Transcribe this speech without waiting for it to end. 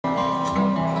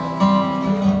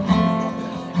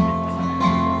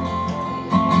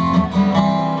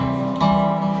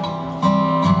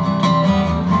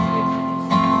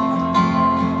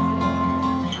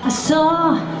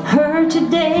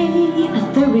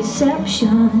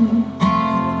reception.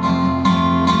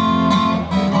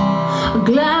 A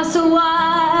glass of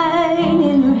wine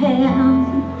in her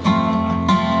hand.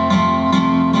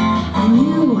 I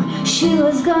knew she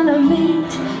was gonna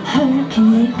meet her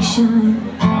connection.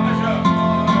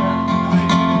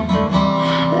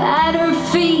 At her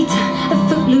feet, a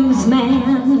footloose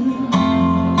man.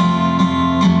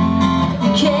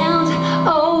 You can't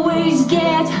always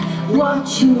get what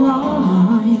you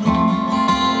want.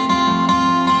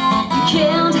 You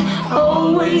can't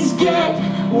always get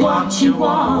what you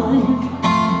want.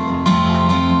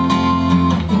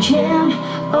 You can't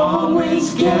always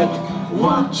get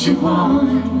what you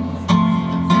want.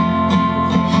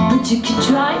 But you can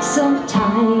try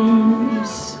sometimes,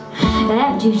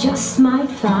 and you just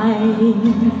might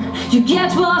find you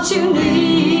get what you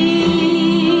need.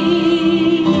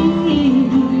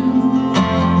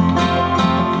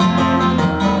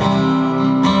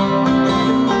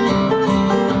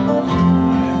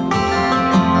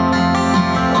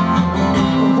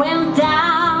 Went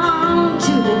down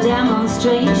to the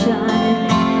demonstration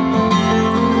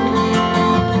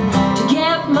to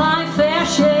get my fair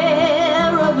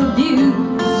share of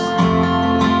abuse.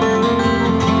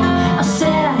 I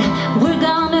said, we're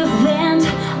gonna vent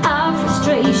our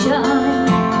frustration.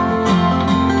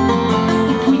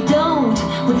 If we don't,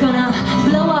 we're gonna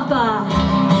blow up our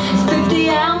 50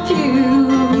 amp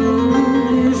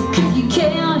fuse. 'Cause you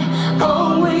can't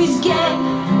always get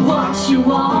what you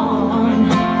want.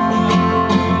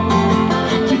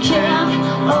 You can't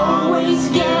always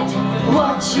get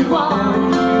what you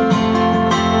want.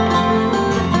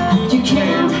 You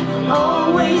can't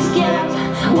always get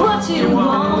what you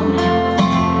want.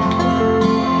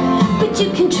 But you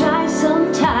can try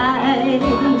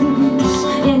sometimes,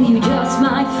 and you just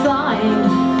might find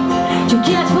you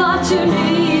get what you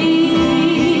need.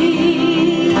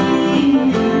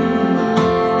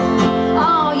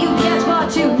 Oh, you get what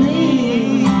you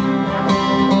need.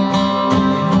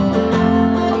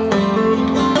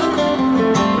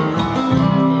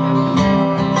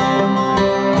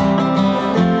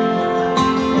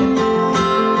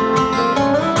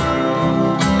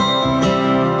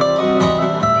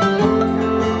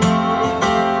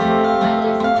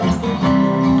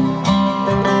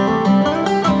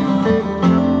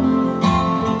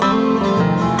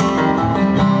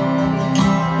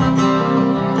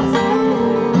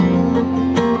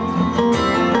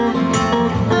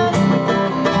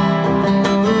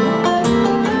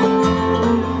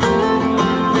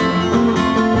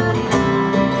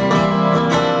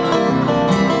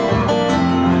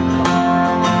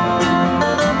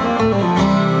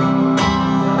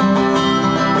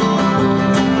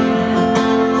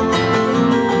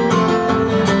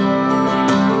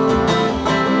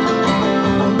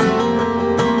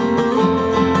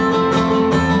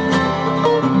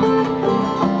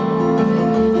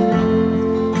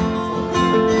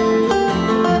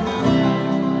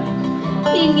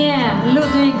 Inge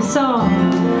Ludwigsson.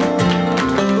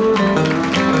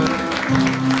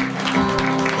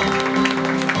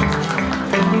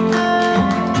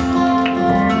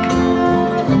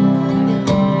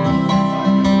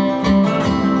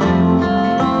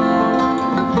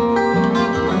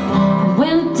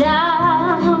 Went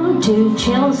down to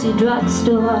Chelsea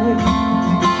drugstore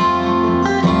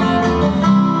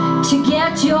to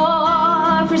get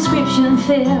your prescription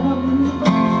filled.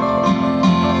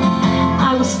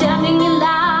 I was standing in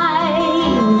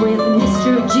line with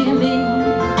Mr. Jimmy.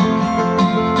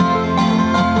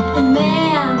 And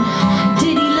man,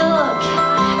 did he look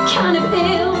kind of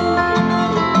ill.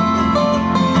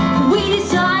 We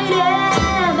decided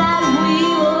that we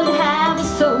would have a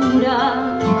soda.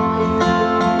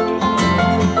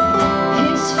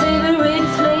 His favorite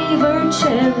flavor,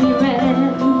 cherry red.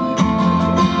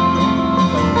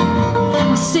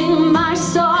 I sing my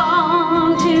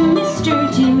song to Mr.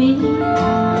 Jimmy.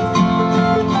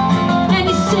 And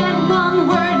he said one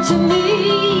word to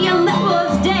me, and that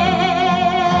was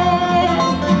dead.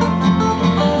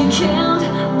 You can't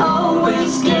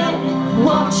always get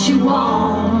what you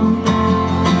want.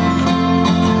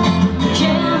 You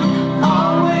can't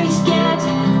always get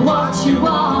what you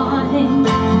want.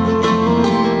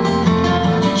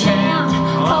 You can't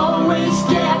always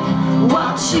get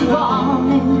what you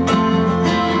want.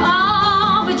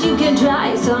 Oh, but you can try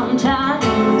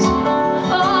sometimes.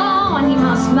 Oh, and you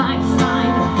must might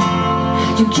find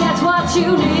you get what you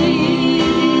need.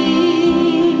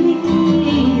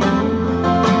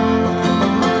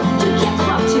 You get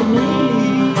what you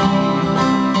need.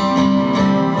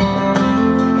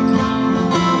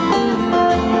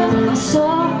 I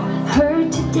saw her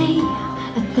today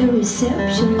at the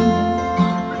reception.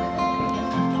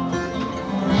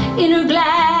 in her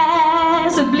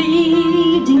glass a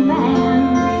bleeding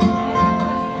man.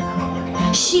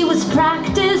 She was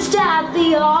practiced at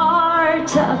the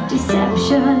art of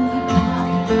deception.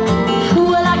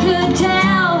 Well, I could tell